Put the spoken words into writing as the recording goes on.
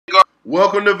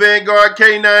Welcome to Vanguard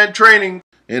K9 Training,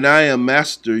 and I am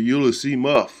Master Ulysses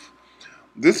Muff.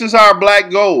 This is our black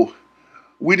gold.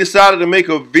 We decided to make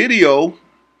a video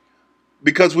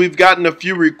because we've gotten a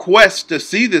few requests to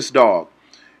see this dog.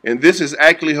 And this is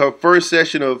actually her first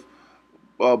session of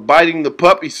biting the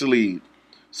puppy sleeve.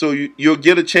 So you'll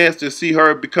get a chance to see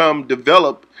her become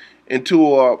developed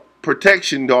into a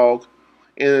protection dog.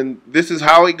 And this is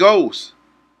how it goes.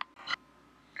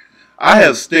 I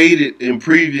have stated in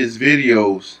previous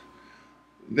videos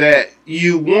that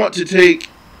you want to take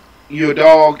your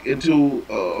dog into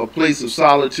a place of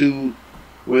solitude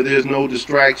where there's no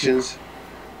distractions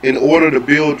in order to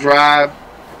build drive,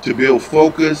 to build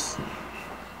focus,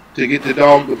 to get the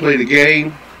dog to play the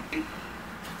game.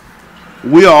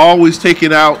 We are always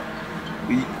taking out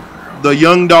the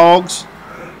young dogs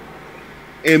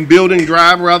and building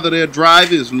drive, whether their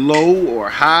drive is low or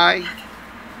high,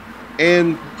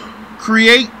 and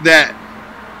create that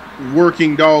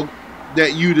working dog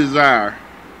that you desire.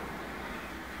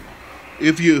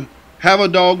 If you have a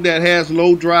dog that has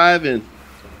low drive and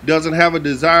doesn't have a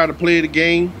desire to play the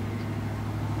game,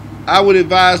 I would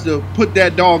advise to put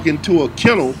that dog into a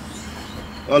kennel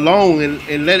alone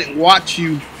and let it watch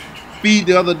you feed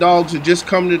the other dogs and just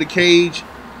come to the cage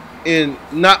and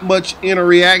not much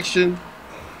interaction.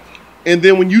 And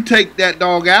then when you take that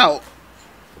dog out,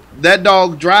 that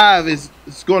dog drive is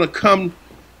going to come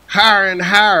higher and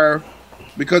higher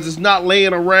because it's not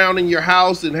laying around in your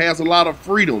house and has a lot of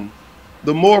freedom.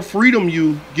 The more freedom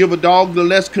you give a dog, the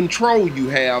less control you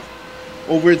have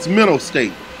over its mental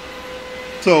state.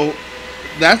 So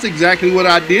that's exactly what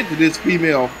I did to this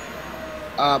female.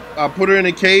 I put her in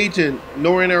a cage and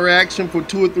no interaction for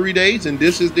 2 or 3 days, and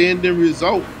this is the ending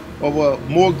result of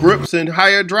more grips and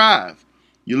higher drive.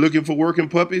 You're looking for working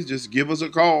puppies? Just give us a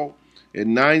call at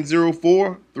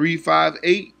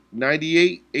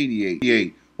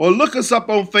 904-358-9888. Or look us up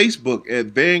on Facebook at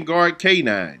Vanguard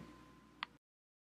K9.